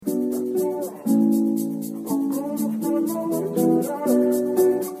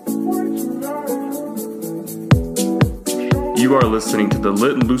listening to the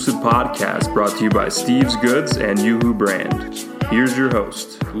Lit and Lucid podcast brought to you by Steve's Goods and Yoo-Hoo Brand. Here's your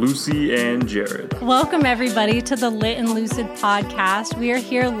host, Lucy and Jared. Welcome, everybody, to the Lit and Lucid podcast. We are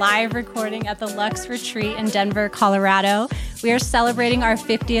here live recording at the Lux Retreat in Denver, Colorado. We are celebrating our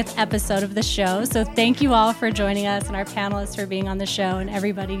 50th episode of the show. So thank you all for joining us and our panelists for being on the show and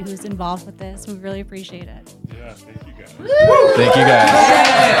everybody who's involved with this. We really appreciate it. Yeah, thank you guys. Woo! Thank you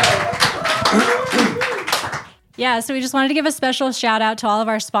guys. Yeah, so we just wanted to give a special shout out to all of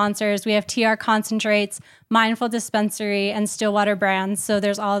our sponsors. We have TR Concentrates, Mindful Dispensary, and Stillwater Brands. So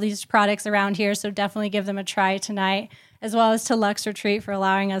there's all these products around here, so definitely give them a try tonight, as well as to Lux Retreat for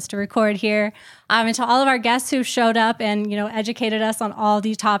allowing us to record here. And to all of our guests who showed up and, educated us on all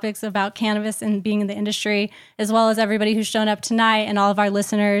these topics about cannabis and being in the industry, as well as everybody who's shown up tonight and all of our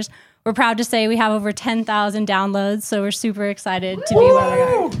listeners. We're proud to say we have over 10,000 downloads, so we're super excited to be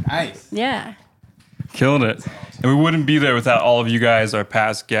where we are. Nice. Yeah. Killing it. And we wouldn't be there without all of you guys, our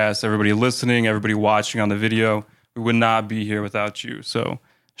past guests, everybody listening, everybody watching on the video. We would not be here without you. So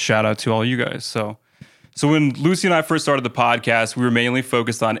shout out to all you guys. So when Lucy and I first started the podcast, we were mainly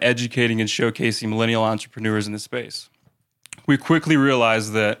focused on educating and showcasing millennial entrepreneurs in this space. We quickly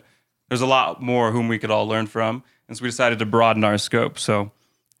realized that there's a lot more whom we could all learn from. And so we decided to broaden our scope. So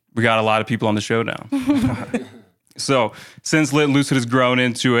we got a lot of people on the show now. So since Lit and Lucid has grown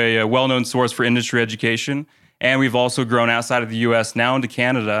into a well-known source for industry education, and we've also grown outside of the U.S. now into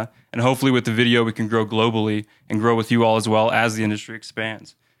Canada, and hopefully with the video we can grow globally and grow with you all as well as the industry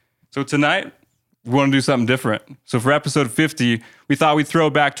expands. So tonight, we want to do something different. So for episode 50, we thought we'd throw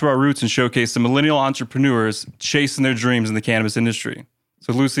back to our roots and showcase some millennial entrepreneurs chasing their dreams in the cannabis industry.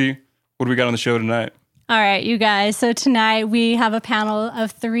 So Lucy, what do we got on the show tonight? All right, you guys. So tonight we have a panel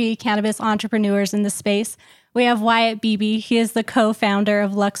of 3 cannabis entrepreneurs in the space. We have Wyatt Beebe. He is the co-founder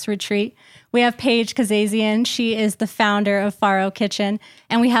of Lux Retreat. We have Paige Kazazian. She is the founder of Faro Kitchen.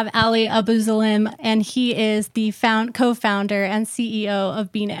 And we have Ali Abuzalim, and he is the co-founder and CEO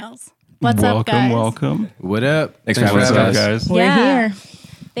of B Nails. What's up, guys? Welcome. What up? Thanks for having us, guys. We're here.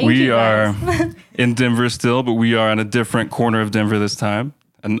 Thank we you, are in Denver still, but we are in a different corner of Denver this time.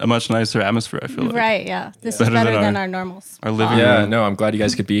 And a much nicer atmosphere, I feel like. Right, yeah. This is better than our normals. Our living room. No, I'm glad you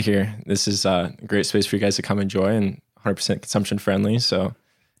guys could be here. This is a great space for you guys to come enjoy and 100% consumption friendly. So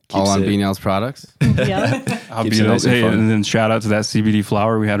all on B Nails products. Yeah. I'll be nice and then shout out to that CBD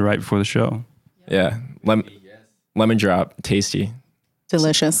flower we had right before the show. Yeah. Lemon drop. Tasty.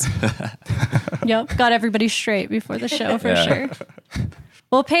 Delicious. Yep. Got everybody straight before the show for sure.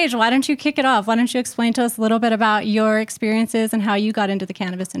 Well, Paige, why don't you kick it off? Why don't you explain to us a little bit about your experiences and how you got into the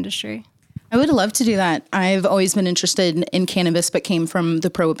cannabis industry? I would love to do that. I've always been interested in cannabis, but came from the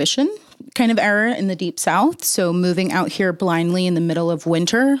Prohibition kind of era in the Deep South. So moving out here blindly in the middle of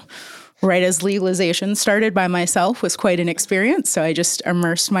winter, right as legalization started by myself, was quite an experience. So I just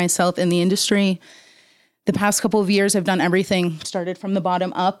immersed myself in the industry. The past couple of years, I've done everything. Started from the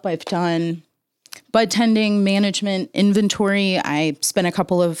bottom up. I've done bud tending, management, inventory. I spent a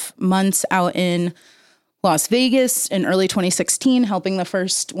couple of months out in Las Vegas in early 2016, helping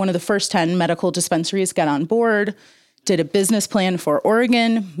one of the first 10 medical dispensaries get on board, did a business plan for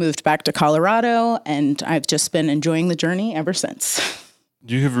Oregon, moved back to Colorado, and I've just been enjoying the journey ever since.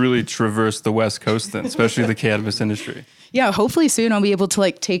 You have really traversed the West Coast then, especially the cannabis industry. Yeah, hopefully soon I'll be able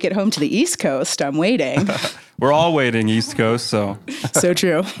to take it home to the East Coast. I'm waiting. We're all waiting, East Coast, so. So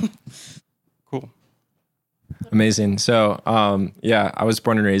true. Cool. Amazing. So, I was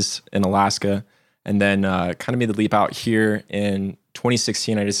born and raised in Alaska, and then kind of made the leap out here in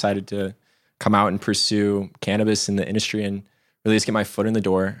 2016. I decided to come out and pursue cannabis in the industry and really just get my foot in the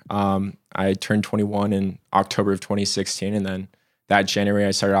door. I turned 21 in October of 2016, and then that January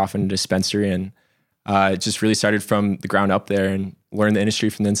I started off in a dispensary and just really started from the ground up there and learned the industry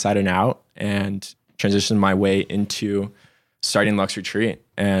from the inside and out, and transitioned my way into starting Lux Retreat.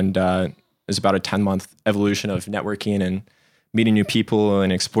 And it was about a 10-month evolution of networking and meeting new people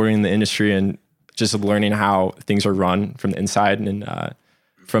and exploring the industry and just learning how things are run from the inside. And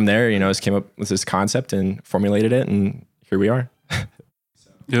from there, just came up with this concept and formulated it, and here we are. Yeah,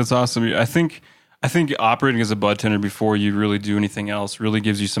 that's awesome. I think operating as a bud tender before you really do anything else really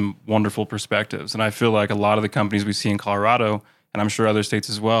gives you some wonderful perspectives. And I feel like a lot of the companies we see in Colorado, and I'm sure other states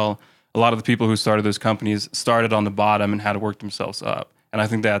as well, a lot of the people who started those companies started on the bottom and had to work themselves up. And I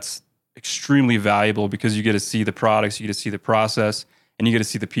think that's extremely valuable because you get to see the products, you get to see the process, and you get to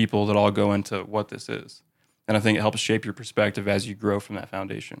see the people that all go into what this is. And I think it helps shape your perspective as you grow from that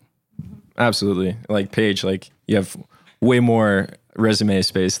foundation. Absolutely. Like Paige, you have way more resume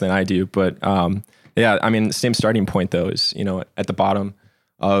space than I do. But the same starting point though is, at the bottom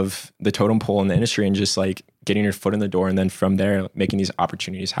of the totem pole in the industry and just getting your foot in the door, and then from there making these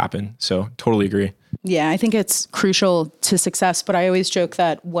opportunities happen. So totally agree. Yeah, I think it's crucial to success, but I always joke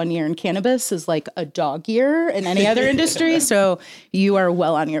that 1 year in cannabis is like a dog year in any other industry. So you are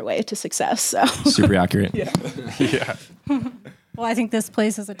well on your way to success. So Super accurate. Yeah. Well, I think this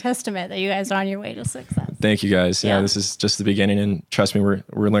place is a testament that you guys are on your way to success. Thank you guys. Yeah, Yeah. this is just the beginning, and trust me, we're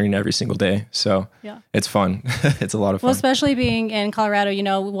learning every single day. So Yeah. it's fun. It's a lot of fun. Well, especially being in Colorado, you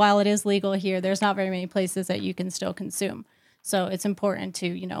know, while it is legal here, there's not very many places that you can still consume. So it's important to,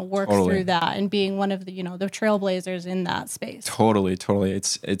 you know, work Totally. through that and being one of the, you know, the trailblazers in that space. Totally.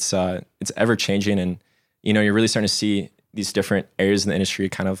 It's ever changing, and you know, you're really starting to see these different areas in the industry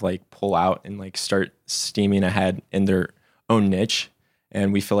kind of like pull out and like start steaming ahead in their own niche.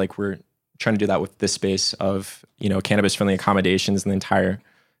 And we feel like we're trying to do that with this space of, you know, cannabis friendly accommodations and the entire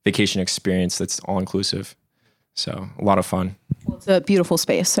vacation experience that's all inclusive. So a lot of fun. well, it's a beautiful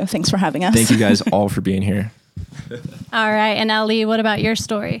space. So thanks for having us. Thank you guys all for being here. All right. And Ali, what about your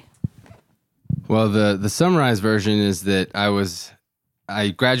story? Well, the summarized version is that I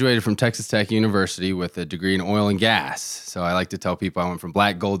graduated from Texas Tech University with a degree in oil and gas. So I like to tell people I went from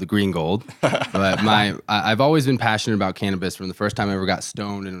black gold to green gold. But I've always been passionate about cannabis from the first time I ever got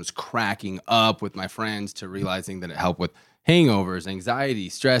stoned and was cracking up with my friends to realizing that it helped with hangovers, anxiety,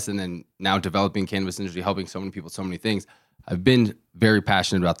 stress, and then now developing cannabis industry, helping so many people, so many things. I've been very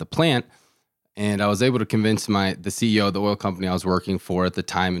passionate about the plant. And I was able to convince the CEO of the oil company I was working for at the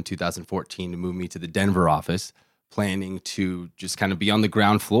time in 2014 to move me to the Denver office, planning to just kind of be on the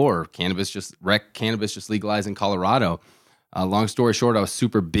ground floor. Cannabis just legalized in Colorado. Long story short, I was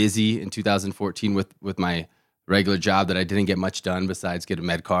super busy in 2014 with my regular job that I didn't get much done besides get a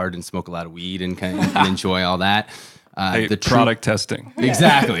med card and smoke a lot of weed and kind of enjoy all that. The product testing.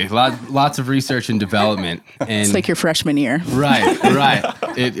 Exactly. Lots of research and development. And It's like your freshman year. Right.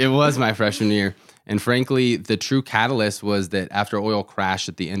 It was my freshman year. And frankly, the true catalyst was that after oil crashed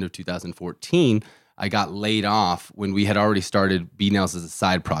at the end of 2014, I got laid off when we had already started B Nails as a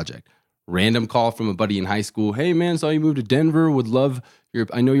side project. Random call from a buddy in high school. Hey man, saw you moved to Denver.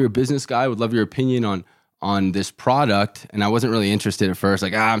 I know you're a business guy. Would love your opinion on this product. And I wasn't really interested at first.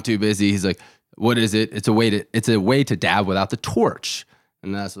 Like, I'm too busy. He's like, what is it? It's a way to dab without the torch.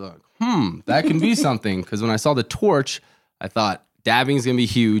 And that's like, that can be something. Because when I saw the torch, I thought dabbing is going to be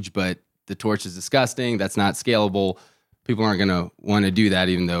huge, but the torch is disgusting. That's not scalable. People aren't going to want to do that,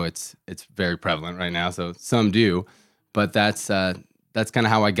 even though it's very prevalent right now. So some do, but that's kind of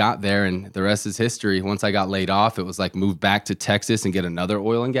how I got there. And the rest is history. Once I got laid off, it was like move back to Texas and get another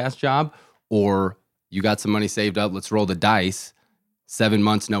oil and gas job, or you got some money saved up. Let's roll the dice. 7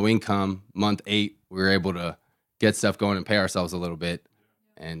 months, no income. Month 8, we were able to get stuff going and pay ourselves a little bit.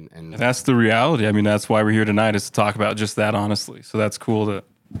 And That's the reality. I mean, that's why we're here tonight, is to talk about just that, honestly. So that's cool.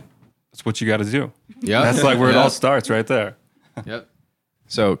 That's what you got to do. yeah, That's like where it all starts, right there. Yep.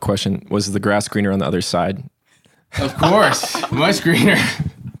 So question, was the grass greener on the other side? Of course, much greener.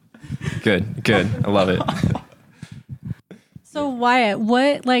 Good. I love it. So Wyatt,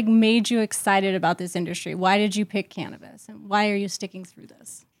 what like made you excited about this industry? Why did you pick cannabis, and why are you sticking through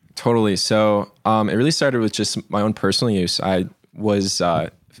this? Totally. So it really started with just my own personal use. I was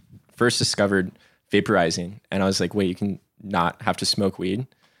first discovered vaporizing, and I was like, wait, you can not have to smoke weed,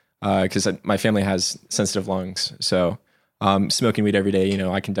 because my family has sensitive lungs. So smoking weed every day, you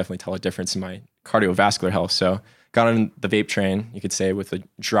know, I can definitely tell a difference in my cardiovascular health. So got on the vape train, you could say, with a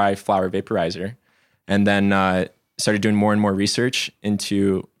dry flower vaporizer, and then started doing more and more research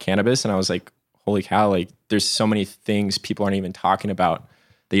into cannabis. And I was like, holy cow, like there's so many things people aren't even talking about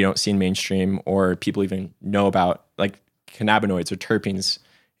that you don't see in mainstream, or people even know about, like cannabinoids or terpenes,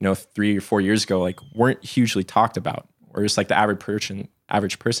 you know, 3 or 4 years ago, like weren't hugely talked about, or just like the average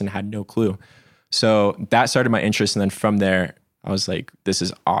person had no clue. So that started my interest. And then from there, I was like, this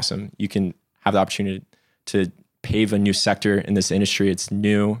is awesome. You can have the opportunity to pave a new sector in this industry. It's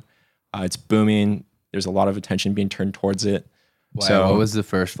new, it's booming. There's a lot of attention being turned towards it. Wow, So what was the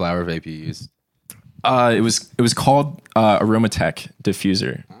first flower vape you used? it was called Aromatech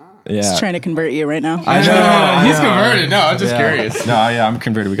Diffuser. Yeah. Just trying to convert you right now. I know. He's converted. No, I'm just curious. No, yeah, I'm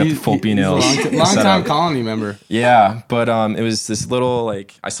converted. We got the full B nails. Long time colony member. Yeah, but it was this little,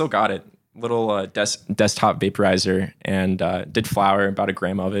 like, I still got it, little desktop vaporizer, and did flower, about a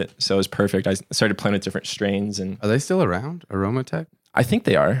gram of it. So it was perfect. I started playing with different strains, and Are they still around? Aromatech? I think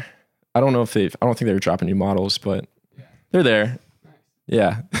they are. I don't think they were dropping new models, but they're there.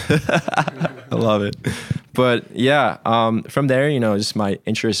 Yeah. I love it. But yeah, from there, you know, just my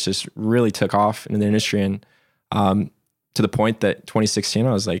interest just really took off in the industry. And to the point that 2016,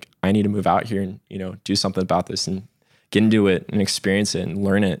 I was like, I need to move out here and, you know, do something about this and get into it and experience it and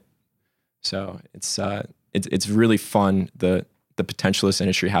learn it. So it's it's really fun, the potential this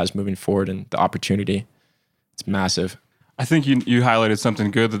industry has moving forward and the opportunity. It's massive. I think you highlighted something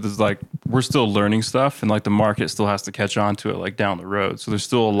good, that there's like, we're still learning stuff, and like the market still has to catch on to it like down the road. So there's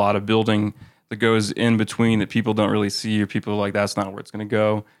still a lot of building that goes in between that people don't really see, or people are like, that's not where it's going to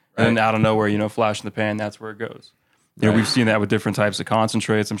go. And then out of nowhere, flash in the pan, that's where it goes. We've seen that with different types of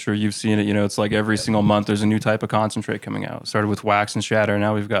concentrates. I'm sure you've seen it. It's like every single month there's a new type of concentrate coming out. It started with wax and shatter.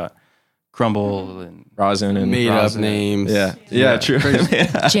 Now we've got crumble and rosin and Made up names. Yeah, true.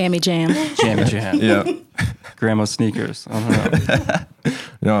 Jammy Jam. jammy jam. Yeah. Grandma sneakers. I don't know.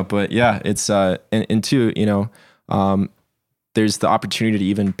 No, but yeah, it's and two, there's the opportunity to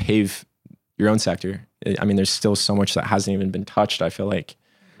even pave your own sector. I mean, there's still so much that hasn't even been touched, I feel like.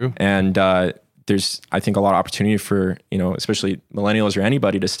 True. And there's, I think, a lot of opportunity for, especially millennials or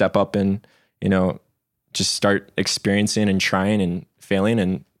anybody to step up and, just start experiencing and trying and failing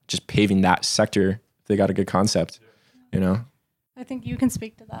and just paving that sector if they got a good concept, I think you can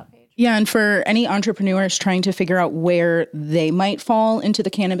speak to that, Paige. Yeah, and for any entrepreneurs trying to figure out where they might fall into the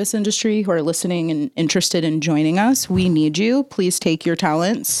cannabis industry who are listening and interested in joining us, we need you. Please take your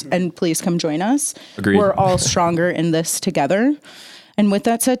talents and please come join us. Agreed. We're all stronger in this together. And with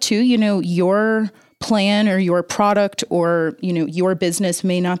that said too, your plan or your product or, your business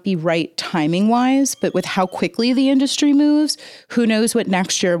may not be right timing wise, but with how quickly the industry moves, who knows what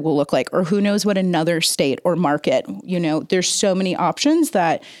next year will look like, or who knows what another state or market, there's so many options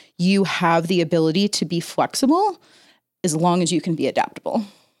that you have the ability to be flexible as long as you can be adaptable.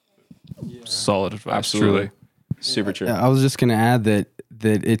 Solid advice. Absolutely. Truly. Super true. I was just going to add that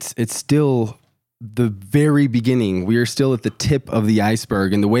it's still the very beginning. We are still at the tip of the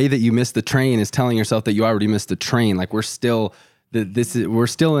iceberg, and the way that you miss the train is telling yourself that you already missed the train. Like we're still we're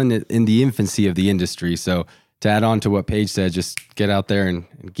still in the infancy of the industry. So to add on to what Paige said, just get out there and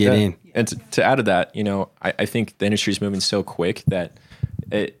get in. And to add to that, I think the industry is moving so quick that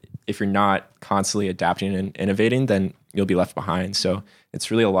if you're not constantly adapting and innovating, then you'll be left behind. So it's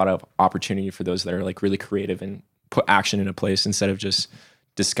really a lot of opportunity for those that are like really creative and put action into place instead of just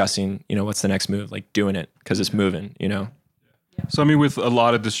discussing, what's the next move, like doing it because it's moving, So, I mean, with a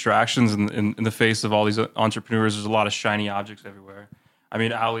lot of distractions in the face of all these entrepreneurs, there's a lot of shiny objects everywhere. I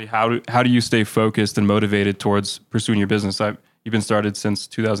mean, Ali, how do you stay focused and motivated towards pursuing your business? You've been started since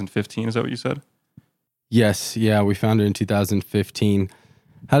 2015. Is that what you said? Yes. Yeah. We founded in 2015.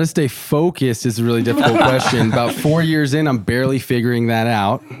 How to stay focused is a really difficult question. About 4 years in, I'm barely figuring that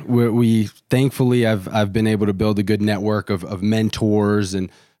out. We thankfully, I've been able to build a good network of mentors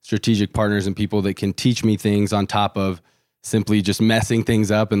and strategic partners and people that can teach me things on top of simply just messing things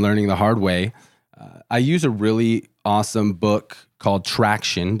up and learning the hard way. I use a really awesome book called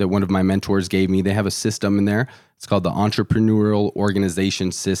Traction that one of my mentors gave me. They have a system in there. It's called the Entrepreneurial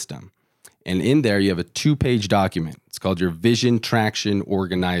Organization System. And in there, you have a 2-page document. It's called your Vision Traction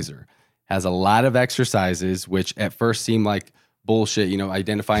Organizer. Has a lot of exercises, which at first seem like bullshit,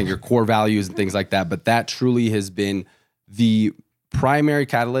 identifying your core values and things like that. But that truly has been the primary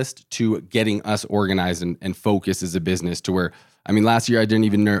catalyst to getting us organized and focused as a business to where, last year I didn't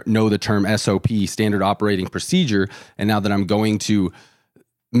even know the term SOP, Standard Operating Procedure. And now that I'm going to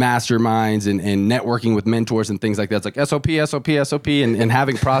masterminds and networking with mentors and things like that, it's like SOP, and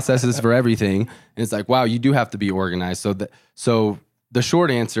having processes for everything. And it's like, wow, you do have to be organized. So the short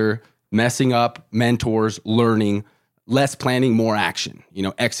answer, messing up, mentors, learning, less planning, more action,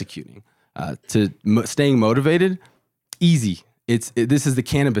 executing, staying motivated, easy. This is the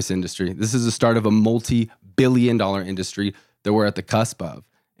cannabis industry. This is the start of a multi-billion-dollar industry that we're at the cusp of.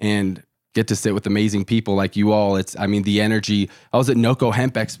 And get to sit with amazing people like you all. The energy. I was at NOCO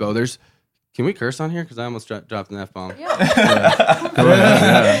Hemp Expo. Can we curse on here? Because I almost dropped an F-bomb. Yeah,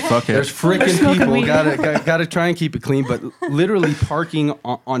 fuck it. There's freaking people. Gotta try and keep it clean, but literally parking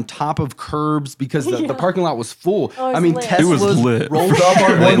on top of curbs because the parking lot was full. Teslas it was lit. rolled up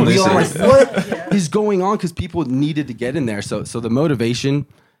on one wheel. I'm like, what is going on? Because people needed to get in there. So the motivation,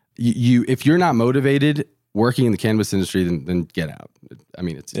 if you're not motivated working in the cannabis industry, then get out.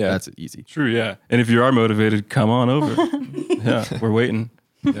 That's easy. True, yeah. And if you are motivated, come on over. Yeah, we're waiting.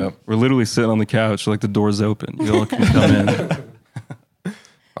 Yep. We're literally sitting on the couch, like the door's open. You all can come in.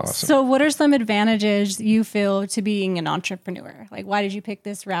 Awesome. So what are some advantages you feel to being an entrepreneur? Like, why did you pick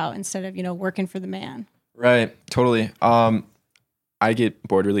this route instead of, working for the man? Right. Totally. I get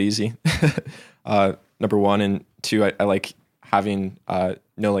bored really easy. Number one, and two, I like having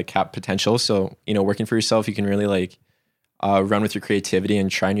no cap potential. So, working for yourself, you can really run with your creativity and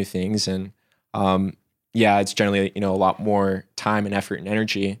try new things. And it's generally, a lot more time and effort and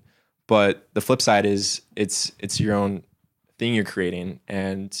energy. But the flip side is it's your own thing you're creating,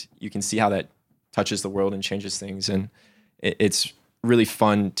 and you can see how that touches the world and changes things. And it's really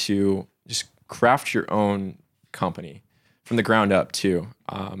fun to just craft your own company from the ground up too.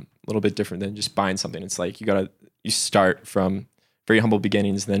 A little bit different than just buying something. It's like you start from very humble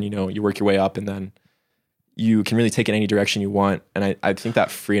beginnings, then you work your way up, and then you can really take it any direction you want. And I think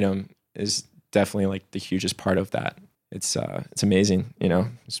that freedom is definitely like the hugest part of that. It's amazing,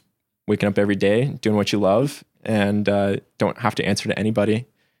 just waking up every day, doing what you love, and don't have to answer to anybody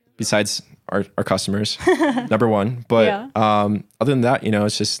besides our customers, number one. But other than that,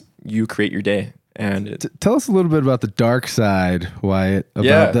 it's just you create your day. And tell us a little bit about the dark side, Wyatt,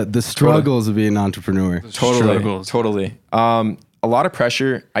 about the struggles of being an entrepreneur. Totally. A lot of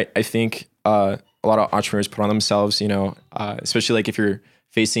pressure, I think a lot of entrepreneurs put on themselves, especially like if you're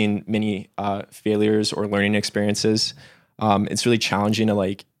facing many failures or learning experiences. It's really challenging to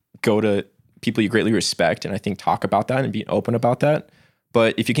like go to people you greatly respect and I think talk about that and be open about that.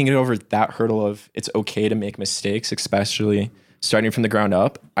 But if you can get over that hurdle of it's okay to make mistakes, especially starting from the ground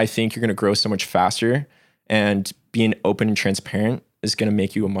up, I think you're going to grow so much faster, and being open and transparent is going to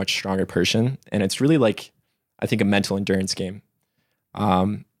make you a much stronger person. And it's really like, I think, a mental endurance game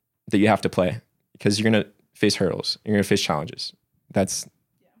that you have to play, because you're going to face hurdles. You're going to face challenges. That's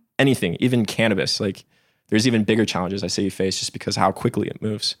anything, even cannabis. Like there's even bigger challenges I say you face just because how quickly it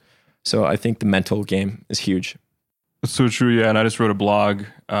moves. So I think the mental game is huge. That's so true. Yeah. And I just wrote a blog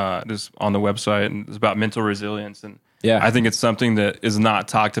just on the website, and it's about mental resilience. And I think it's something that is not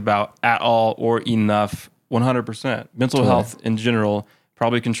talked about at all or enough. 100%. Mental health in general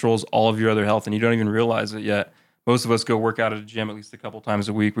probably controls all of your other health, and you don't even realize it yet. Most of us go work out at a gym at least a couple times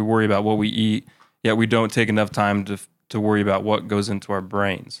a week. We worry about what we eat, yet we don't take enough time to worry about what goes into our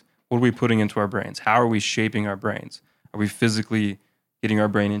brains. What are we putting into our brains? How are we shaping our brains? Are we physically getting our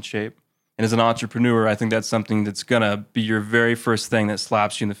brain in shape? And as an entrepreneur, I think that's something that's going to be your very first thing that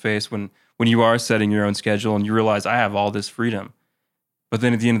slaps you in the face when you are setting your own schedule and you realize I have all this freedom. But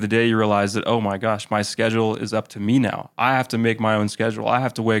then at the end of the day, you realize that, oh my gosh, my schedule is up to me now. I have to make my own schedule. I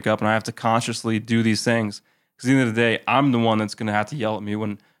have to wake up and I have to consciously do these things. Because at the end of the day, I'm the one that's going to have to yell at me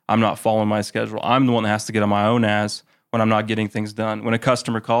when I'm not following my schedule. I'm the one that has to get on my own ass when I'm not getting things done. When a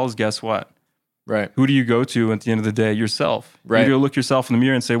customer calls, guess what? Right. Who do you go to at the end of the day? Yourself. Right. You go look yourself in the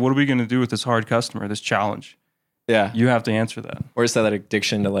mirror and say, what are we going to do with this hard customer, this challenge? Yeah. You have to answer that. Or is that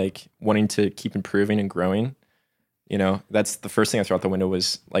addiction to like wanting to keep improving and growing? That's the first thing I threw out the window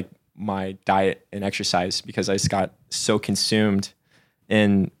was like my diet and exercise, because I just got so consumed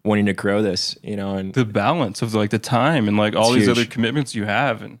in wanting to grow this, and the balance of like the time and like all these huge. other commitments you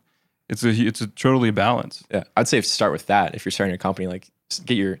have. And it's a totally a balance. Yeah. I'd say start with that. If you're starting a company, like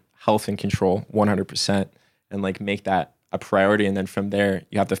get your health in control 100% and like make that a priority. And then from there,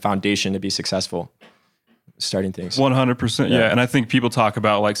 you have the foundation to be successful starting things. 100%. Yeah. And I think people talk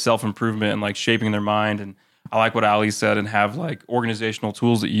about like self-improvement and like shaping their mind. And I like what Ali said, and have like organizational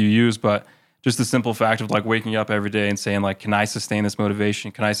tools that you use, but just the simple fact of like waking up every day and saying like, can I sustain this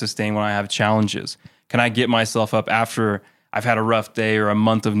motivation? Can I sustain when I have challenges? Can I get myself up after I've had a rough day or a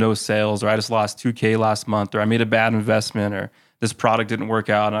month of no sales, or I just lost $2,000 last month, or I made a bad investment, or this product didn't work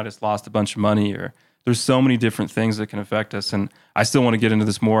out and I just lost a bunch of money, or there's so many different things that can affect us. And I still want to get into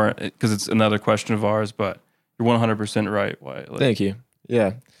this more because it's another question of ours, but you're 100% right. Wyatt. Thank you. Yeah.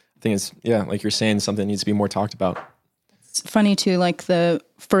 I think it's, like you're saying, something needs to be more talked about. It's funny too, like the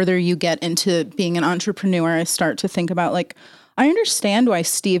further you get into being an entrepreneur, I start to think about like, I understand why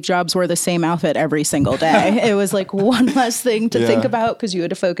Steve Jobs wore the same outfit every single day. It was like one less thing to think about because you had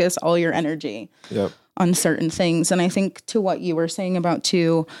to focus all your energy on certain things. And I think to what you were saying about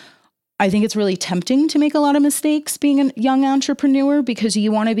too, I think it's really tempting to make a lot of mistakes being a young entrepreneur, because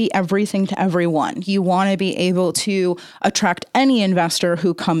you want to be everything to everyone. You want to be able to attract any investor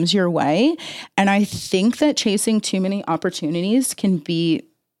who comes your way. And I think that chasing too many opportunities can be,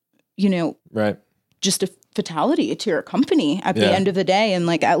 just a fatality to your company at the end of the day. And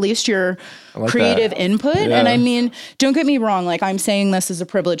like, at least your creative input. Yeah. And I mean, don't get me wrong. Like, I'm saying this as a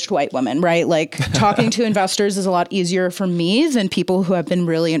privileged white woman, right? Like talking to investors is a lot easier for me than people who have been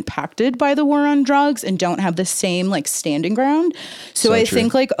really impacted by the war on drugs and don't have the same like standing ground. So I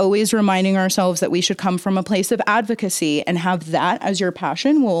think like always reminding ourselves that we should come from a place of advocacy and have that as your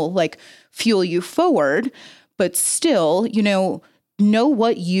passion will like fuel you forward. But still, know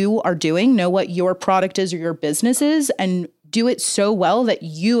what you are doing, know what your product is or your business is, and do it so well that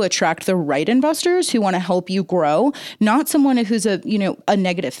you attract the right investors who want to help you grow, not someone who's a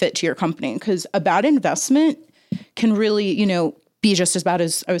negative fit to your company. Because a bad investment can really, be just as bad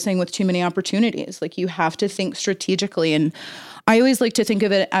as I was saying with too many opportunities. Like you have to think strategically. And I always like to think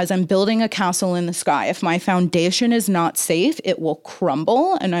of it as I'm building a castle in the sky. If my foundation is not safe, it will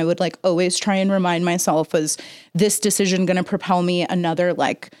crumble. And I would like always try and remind myself, is this decision going to propel me another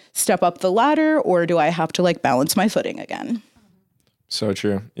like step up the ladder, or do I have to like balance my footing again? So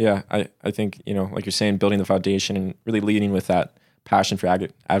true. Yeah. I think, you know, like you're saying, building the foundation and really leading with that passion for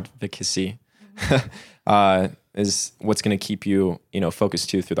advocacy is what's going to keep you, you know, focused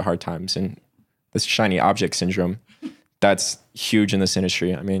too through the hard times. And this shiny object syndrome, that's huge in this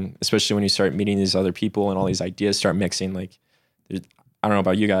industry. I mean, especially when you start meeting these other people and all these ideas start mixing, like, I don't know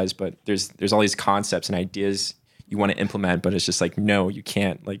about you guys, but there's all these concepts and ideas you want to implement, but it's just like, no, you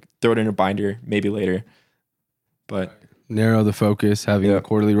can't. Like, throw it in a binder, maybe later. But narrow the focus, having the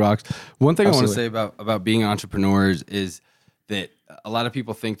quarterly rocks. One thing Absolutely. I want to say about being entrepreneurs is that a lot of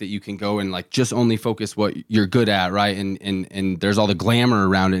people think that you can go and like just only focus what you're good at, right? And there's all the glamour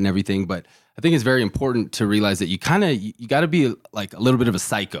around it and everything, but I think it's very important to realize that you got to be like a little bit of a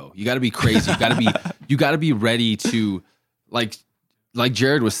psycho. You got to be crazy. You got to be ready to like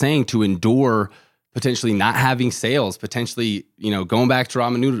Jared was saying, to endure potentially not having sales, potentially, you know, going back to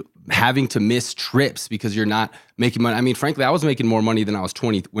ramen noodle, having to miss trips because you're not making money. I mean, frankly, I was making more money when I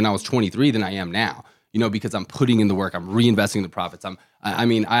was 23 than I am now, you know, because I'm putting in the work, I'm reinvesting the profits. I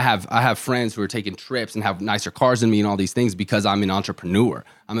mean, I have friends who are taking trips and have nicer cars than me and all these things because I'm an entrepreneur.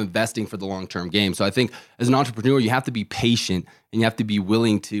 I'm investing for the long-term game. So I think as an entrepreneur, you have to be patient and you have to be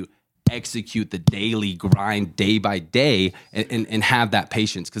willing to execute the daily grind day by day and have that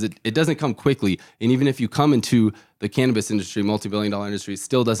patience, because it doesn't come quickly. And even if you come into the cannabis industry, multi-billion-dollar industry, it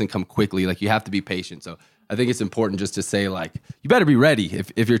still doesn't come quickly. Like, you have to be patient. So I think it's important just to say, like, you better be ready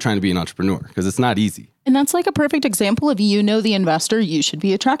if you're trying to be an entrepreneur, because it's not easy. And that's like a perfect example of, you know, the investor you should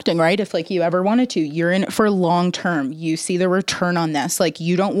be attracting, right? If like you ever wanted to, you're in it for long term. You see the return on this. Like,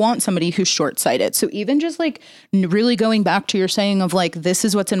 you don't want somebody who's short-sighted. So even just like really going back to your saying of like, this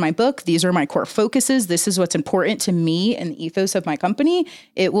is what's in my book, these are my core focuses, this is what's important to me and the ethos of my company,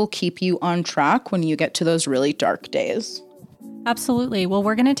 it will keep you on track when you get to those really dark days. Absolutely. Well,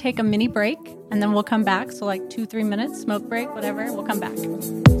 we're going to take a mini break and then we'll come back. So like 2-3 minutes, smoke break, whatever. We'll come back.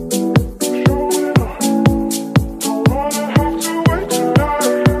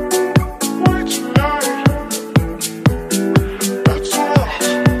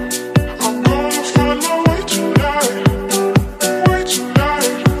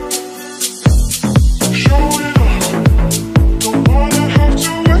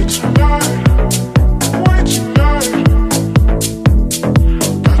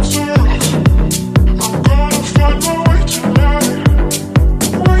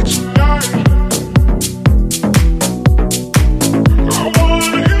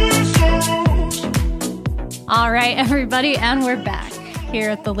 Everybody, and we're back here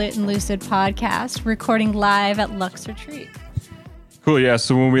at the Lit and Lucid podcast, recording live at Lux Retreat. Cool, yeah.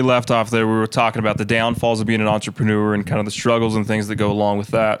 So when we left off there, we were talking about the downfalls of being an entrepreneur and kind of the struggles and things that go along with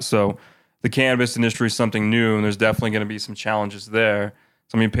that. So the cannabis industry is something new, and there's definitely going to be some challenges there.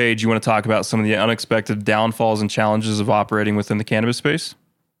 So, I mean, Paige, you want to talk about some of the unexpected downfalls and challenges of operating within the cannabis space?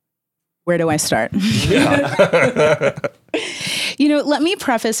 Where do I start? You know, let me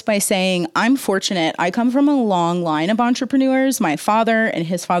preface by saying I'm fortunate. I come from a long line of entrepreneurs, my father and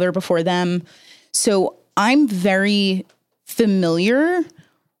his father before them. So I'm very familiar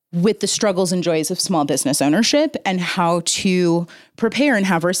with the struggles and joys of small business ownership and how to prepare and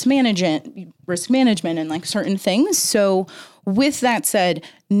have risk management and like certain things. So with that said,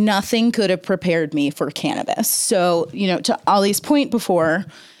 nothing could have prepared me for cannabis. So, you know, to Ali's point before,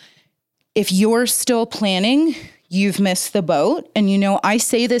 if you're still planning, you've missed the boat. And, you know, I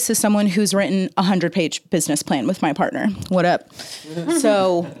say this as someone who's written a 100-page business plan with my partner. What up?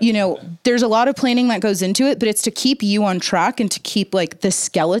 So, you know, there's a lot of planning that goes into it, but it's to keep you on track and to keep like the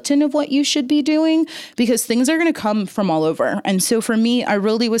skeleton of what you should be doing, because things are going to come from all over. And so for me, I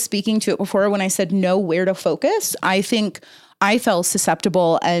really was speaking to it before when I said know where to focus. I think I felt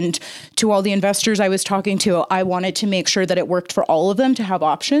susceptible, and to all the investors I was talking to, I wanted to make sure that it worked for all of them to have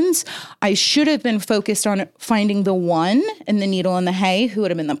options. I should have been focused on finding the one in the needle in the hay who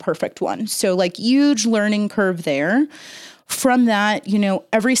would have been the perfect one. So like huge learning curve there. From that, you know,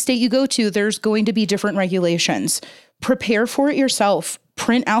 every state you go to, there's going to be different regulations. Prepare for it yourself.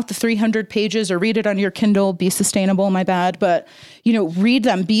 Print out the 300 pages or read it on your Kindle. Be sustainable, my bad. But, you know, read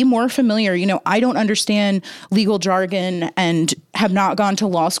them. Be more familiar. You know, I don't understand legal jargon and have not gone to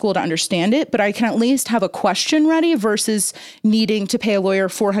law school to understand it, but I can at least have a question ready versus needing to pay a lawyer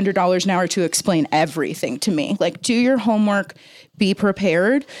 $400 an hour to explain everything to me. Like, do your homework, be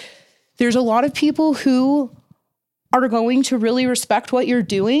prepared. There's a lot of people who are going to really respect what you're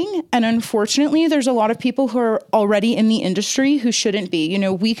doing. And unfortunately, there's a lot of people who are already in the industry who shouldn't be. You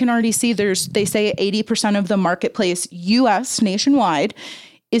know, we can already see they say 80% of the marketplace US nationwide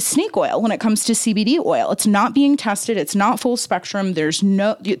is snake oil when it comes to CBD oil. It's not being tested. It's not full spectrum. There's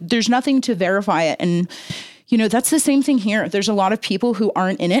nothing to verify it. And, you know, that's the same thing here. There's a lot of people who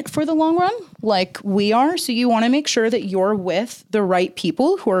aren't in it for the long run like we are. So you want to make sure that you're with the right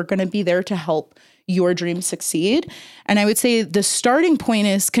people who are going to be there to help your dream succeed. And I would say the starting point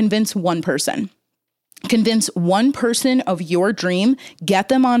is convince one person. Convince one person of your dream, get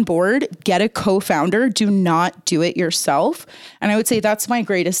them on board, get a co-founder, do not do it yourself. And I would say that's my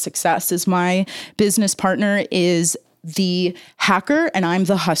greatest success is my business partner is the hacker and I'm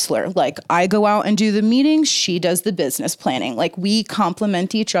the hustler. Like I go out and do the meetings, she does the business planning. Like we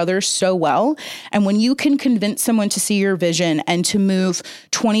complement each other so well. And when you can convince someone to see your vision and to move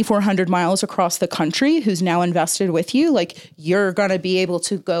 2,400 miles across the country who's now invested with you, like you're going to be able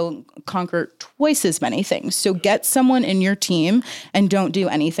to go conquer twice as many things. So get someone in your team and don't do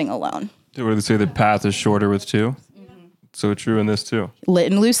anything alone. What do they say? The path is shorter with two. So true in this too. Lit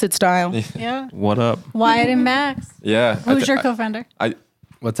and lucid style. Yeah. What up? Wyatt and Max. Yeah. Who's your co-founder?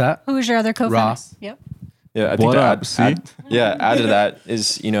 What's that? Who's your other co-founder? Ross. Yep. Yeah, I think What to up? See? add to that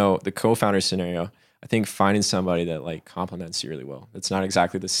is, you know, the co-founder scenario. I think finding somebody that like complements you really well. It's not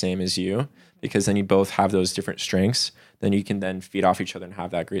exactly the same as you, because then you both have those different strengths. Then you can then feed off each other and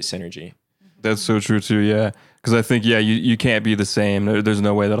have that great synergy. That's so true too. Yeah, because I think you can't be the same. There's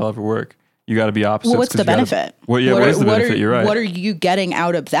no way that'll ever work. You got to be opposites. Well, what's the benefit? What is the benefit? You're right. What are you getting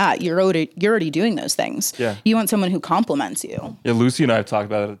out of that? You're already doing those things. Yeah. You want someone who complements you. Yeah, Lucy and I have talked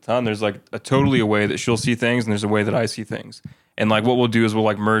about it a ton. There's like a way that she'll see things, and there's a way that I see things. And like what we'll do is we'll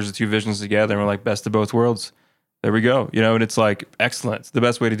like merge the two visions together, and we're like best of both worlds. There we go. You know, and it's like excellent. It's the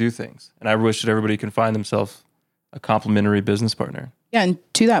best way to do things. And I wish that everybody can find themselves a complementary business partner. Yeah, and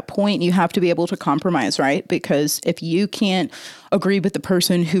to that point, you have to be able to compromise, right? Because if you can't agree with the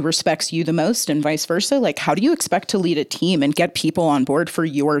person who respects you the most and vice versa, like how do you expect to lead a team and get people on board for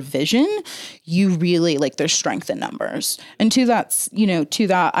your vision? You really like there's strength in numbers. And to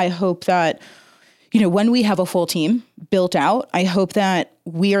that, I hope that, when we have a full team built out, I hope that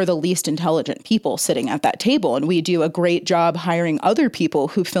we are the least intelligent people sitting at that table and we do a great job hiring other people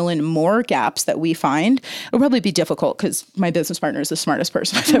who fill in more gaps that we find. It'll probably be difficult because my business partner is the smartest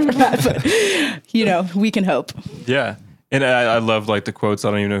person I've ever met, but we can hope. Yeah. And I love like the quotes.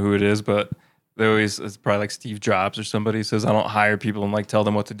 I don't even know who it is, but it's probably like Steve Jobs or somebody says, I don't hire people and like tell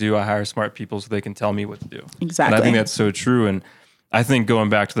them what to do. I hire smart people so they can tell me what to do. Exactly. And I think that's so true. And I think going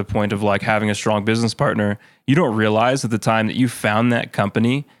back to the point of like having a strong business partner, you don't realize at the time that you found that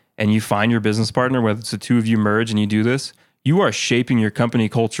company and you find your business partner, whether it's the two of you merge and you do this, you are shaping your company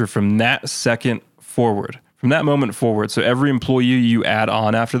culture from that second forward, from that moment forward. So every employee you add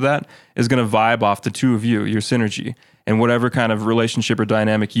on after that is going to vibe off the two of you, your synergy. And whatever kind of relationship or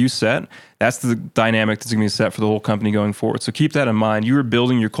dynamic you set, that's the dynamic that's going to be set for the whole company going forward. So keep that in mind. You are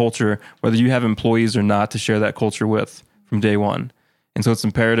building your culture, whether you have employees or not, to share that culture with from day one. And so it's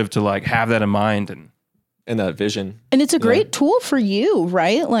imperative to like have that in mind and that vision. And it's a great tool for you,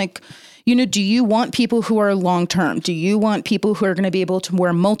 right? Like, do you want people who are long-term? Do you want people who are going to be able to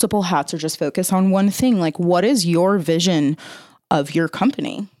wear multiple hats or just focus on one thing? Like, what is your vision of your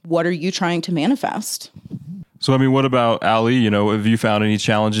company? What are you trying to manifest? So, I mean, what about Ali? Have you found any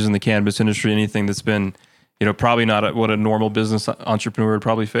challenges in the cannabis industry, anything that's been, probably not what a normal business entrepreneur would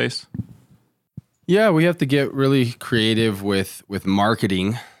probably face? Yeah, we have to get really creative with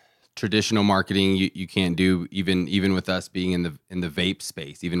marketing. Traditional marketing you can't do, even with us being in the vape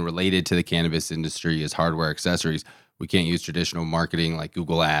space, even related to the cannabis industry as hardware accessories. We can't use traditional marketing like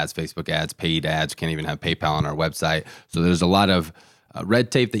Google ads, Facebook ads, paid ads. Can't even have PayPal on our website. So there's a lot of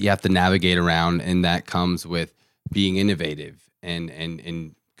red tape that you have to navigate around, and that comes with being innovative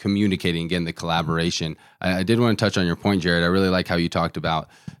and communicating, again, the collaboration. I did want to touch on your point, Jared. I really like how you talked about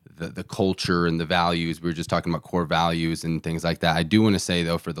the culture and the values. We were just talking about core values and things like that. I do want to say,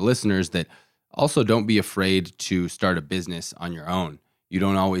 though, for the listeners, that also don't be afraid to start a business on your own. You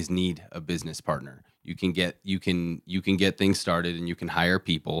don't always need a business partner. You can get things started and you can hire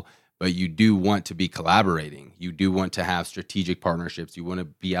people, but you do want to be collaborating. You do want to have strategic partnerships. You want to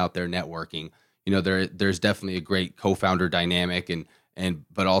be out there networking. There's definitely a great co-founder dynamic,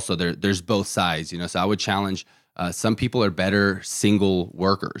 but also there's both sides. So I would challenge. Some people are better single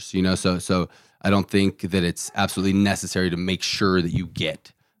workers, so I don't think that it's absolutely necessary to make sure that you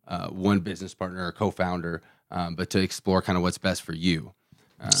get one business partner or co-founder, but to explore kind of what's best for you.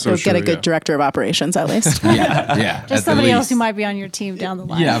 So get a good director of operations at least. Yeah. Just somebody else who might be on your team down the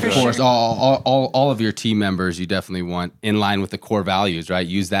line. Yeah, of for course. Sure. All of your team members, you definitely want in line with the core values, right?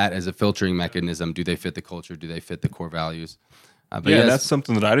 Use that as a filtering mechanism. Do they fit the culture? Do they fit the core values? But Yeah, yes, that's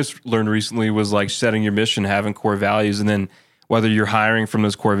something that I just learned recently was like setting your mission, having core values, and then whether you're hiring from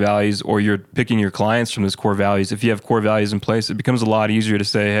those core values or you're picking your clients from those core values, if you have core values in place, it becomes a lot easier to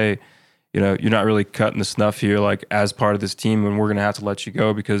say, hey, you're not really cutting the snuff here, like as part of this team, and we're going to have to let you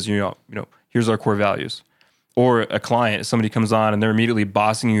go because here's our core values. Or a client, somebody comes on and they're immediately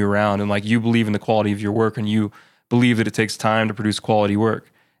bossing you around, and like you believe in the quality of your work, and you believe that it takes time to produce quality work,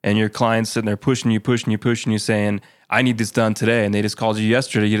 and your client's sitting there pushing you, saying, I need this done today, and they just called you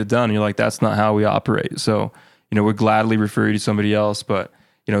yesterday to get it done, and you're like, that's not how we operate. So we'd gladly refer you to somebody else, but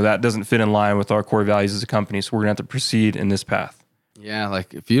that doesn't fit in line with our core values as a company, so we're going to have to proceed in this path. Yeah,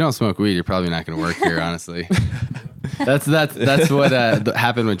 like if you don't smoke weed, you're probably not going to work here, honestly. That's what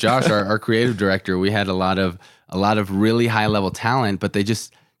happened with Josh, our creative director. We had a lot of really high level talent, but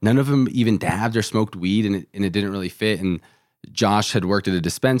none of them even dabbed or smoked weed, and it didn't really fit. And Josh had worked at a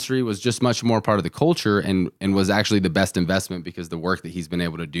dispensary, was just much more part of the culture, and was actually the best investment because the work that he's been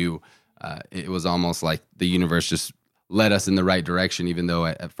able to do, it was almost like the universe just led us in the right direction, even though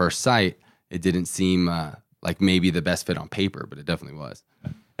at first sight it didn't seem like maybe the best fit on paper, but it definitely was.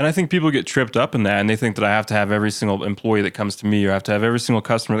 And I think people get tripped up in that, and they think that I have to have every single employee that comes to me, or I have to have every single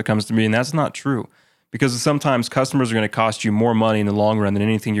customer that comes to me, and that's not true. Because sometimes customers are going to cost you more money in the long run than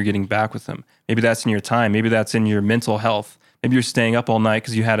anything you're getting back with them. Maybe that's in your time. Maybe that's in your mental health. Maybe you're staying up all night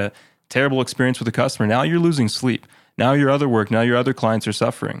because you had a terrible experience with a customer. Now you're losing sleep. Now your other work, now your other clients are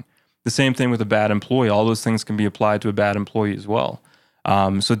suffering. The same thing with a bad employee. All those things can be applied to a bad employee as well.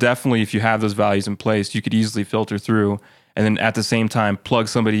 So definitely, if you have those values in place, you could easily filter through, and then at the same time plug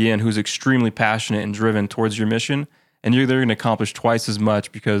somebody in who's extremely passionate and driven towards your mission, and they're going to accomplish twice as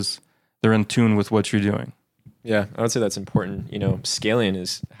much because they're in tune with what you're doing. Yeah, I would say that's important. Scaling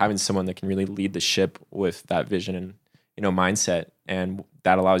is having someone that can really lead the ship with that vision and mindset, and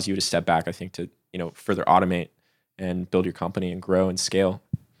that allows you to step back, I think, to further automate and build your company and grow and scale.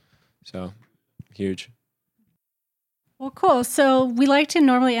 So huge. Well, cool. So we like to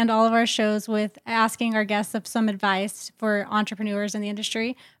normally end all of our shows with asking our guests of some advice for entrepreneurs in the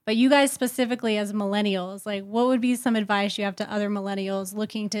industry. But you guys specifically as millennials, like what would be some advice you have to other millennials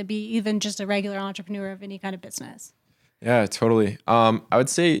looking to be even just a regular entrepreneur of any kind of business? Yeah, totally. I would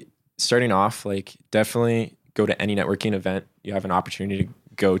say starting off, like definitely go to any networking event you have an opportunity to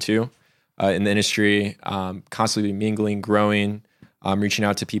go to in the industry, constantly mingling, growing, reaching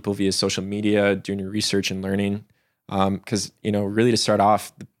out to people via social media, doing your research and learning. Because, really to start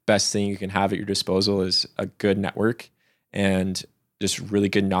off, the best thing you can have at your disposal is a good network and just really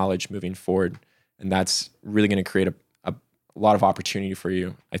good knowledge moving forward. And that's really going to create a lot of opportunity for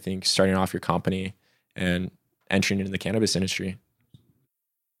you, I think, starting off your company and entering into the cannabis industry.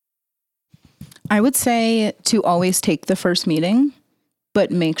 I would say to always take the first meeting, but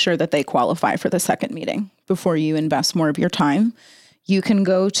make sure that they qualify for the second meeting before you invest more of your time. You can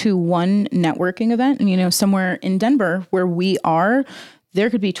go to one networking event and, somewhere in Denver where we are, there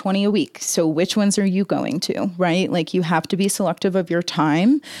could be 20 a week. So which ones are you going to, right? Like you have to be selective of your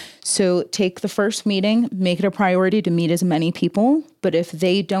time. So take the first meeting, make it a priority to meet as many people. But if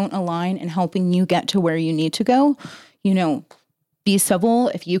they don't align in helping you get to where you need to go, be civil.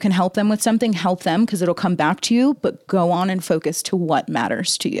 If you can help them with something, help them because it'll come back to you, but go on and focus to what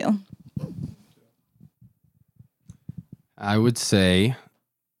matters to you. I would say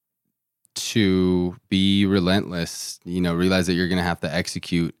to be relentless, realize that you're going to have to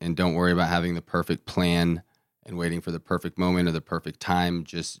execute and don't worry about having the perfect plan and waiting for the perfect moment or the perfect time.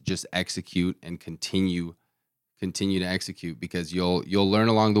 Just execute and continue to execute because you'll learn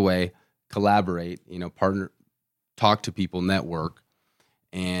along the way, collaborate, partner, talk to people, network,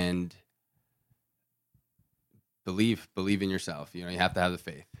 and believe in yourself. You have to have the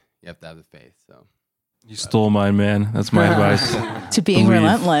faith. So You stole mine, man. That's my advice. To being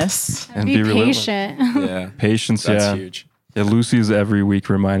relentless. And be relentless. patient. Yeah. Patience, That's huge. Yeah, Lucy's every week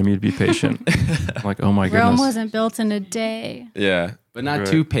reminding me to be patient. I'm like, oh my Rome goodness. wasn't built in a day. Yeah. but not Right.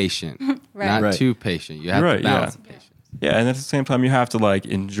 too patient. Right. Not Right. too patient. You have You're to right, balance yeah. the patience. Yeah, and at the same time, you have to like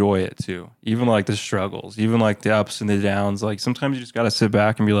enjoy it too. Even like the struggles, even like the ups and the downs. Like sometimes you just got to sit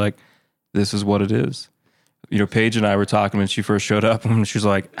back and be like, this is what it is. Paige and I were talking when she first showed up, and she's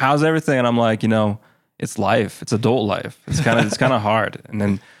like, how's everything? And I'm like, it's life. It's adult life. It's kind of hard. And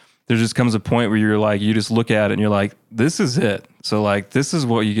then there just comes a point where you're like, you just look at it and you're like, this is it. So like, this is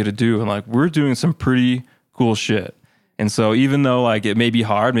what you get to do. And like, we're doing some pretty cool shit. And so even though like it may be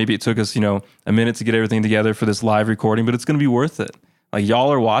hard, maybe it took us, a minute to get everything together for this live recording, but it's going to be worth it. Like,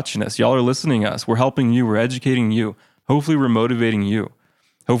 y'all are watching us. Y'all are listening to us. We're helping you. We're educating you. Hopefully we're motivating you.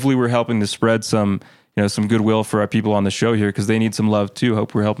 Hopefully we're helping to spread some goodwill for our people on the show here, because they need some love too.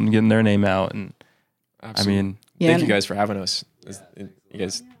 Hope we're helping getting their name out. And Absolutely. I mean, thank you guys for having us. You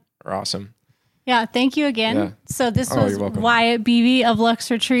guys are awesome. Yeah, thank you again. Yeah. So this Oh, was you're welcome. Wyatt Beebe of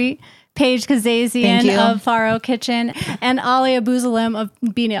Lux Retreat, Paige Thank Kazazian you. of Faro Kitchen, and Ali Abuzalim of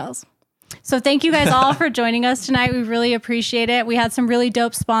B Nails. So thank you guys all for joining us tonight. We really appreciate it. We had some really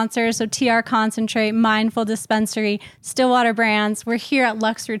dope sponsors. So TR Concentrate, Mindful Dispensary, Stillwater Brands. We're here at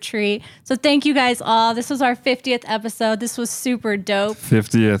Lux Retreat. So thank you guys all. This was our 50th episode. This was super dope.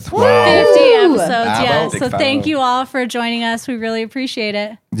 50th. Wow. 50 episodes, Bravo. yes. Big So five thank oh. you all for joining us. We really appreciate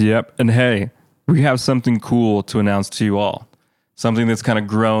it. Yep. And hey, we have something cool to announce to you all. Something that's kind of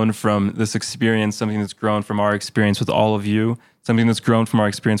grown from this experience, something that's grown from our experience with all of you, something that's grown from our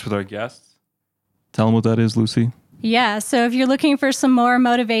experience with our guests. Tell them what that is, Lucy. Yeah, so if you're looking for some more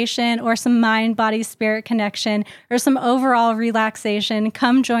motivation or some mind, body, spirit connection or some overall relaxation,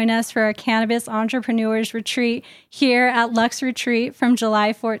 come join us for our Cannabis Entrepreneurs Retreat here at Lux Retreat from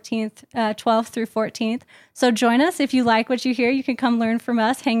July 12th through 14th. So join us. If you like what you hear, you can come learn from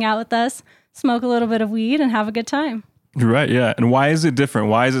us, hang out with us, smoke a little bit of weed, and have a good time. Right, yeah. And why is it different?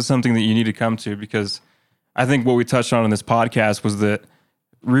 Why is it something that you need to come to? Because I think what we touched on in this podcast was that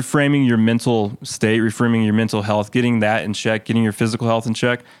reframing your mental state, reframing your mental health, getting that in check, getting your physical health in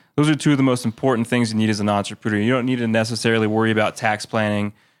check, those are two of the most important things you need as an entrepreneur. You don't need to necessarily worry about tax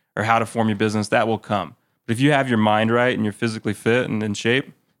planning or how to form your business. That will come. But if you have your mind right and you're physically fit and in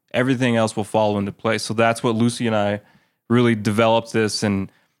shape, everything else will follow into place. So that's what Lucy and I really developed this,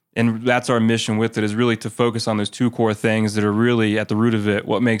 and that's our mission with it, is really to focus on those two core things that are really at the root of it,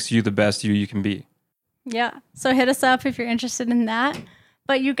 what makes you the best you can be. Yeah, so hit us up if you're interested in that.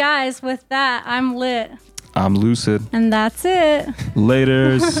 But you guys, with that, I'm lit. I'm lucid. And that's it.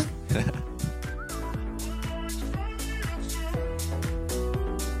 Laters.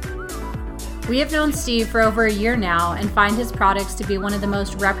 We have known Steve for over a year now and find his products to be one of the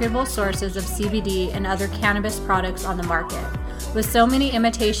most reputable sources of CBD and other cannabis products on the market. With so many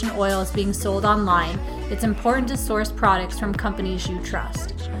imitation oils being sold online, it's important to source products from companies you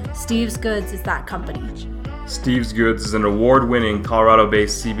trust. Steve's Goods is that company. Steve's Goods is an award-winning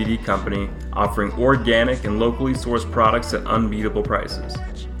Colorado-based CBD company offering organic and locally sourced products at unbeatable prices.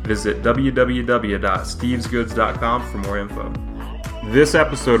 Visit www.stevesgoods.com for more info. This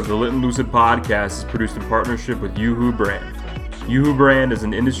episode of the Lit and Lucid podcast is produced in partnership with Yoo-Hoo Brand. Yoo-Hoo Brand is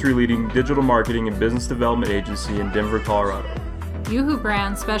an industry-leading digital marketing and business development agency in Denver, Colorado. Yoo-Hoo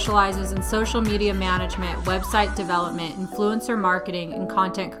Brand specializes in social media management, website development, influencer marketing, and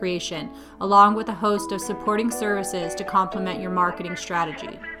content creation, along with a host of supporting services to complement your marketing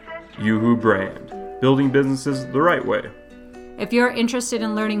strategy. Yoo-Hoo Brand, building businesses the right way. If you're interested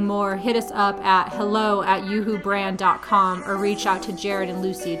in learning more, hit us up at hello@yoohoobrand.com or reach out to Jared and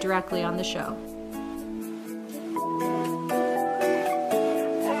Lucy directly on the show.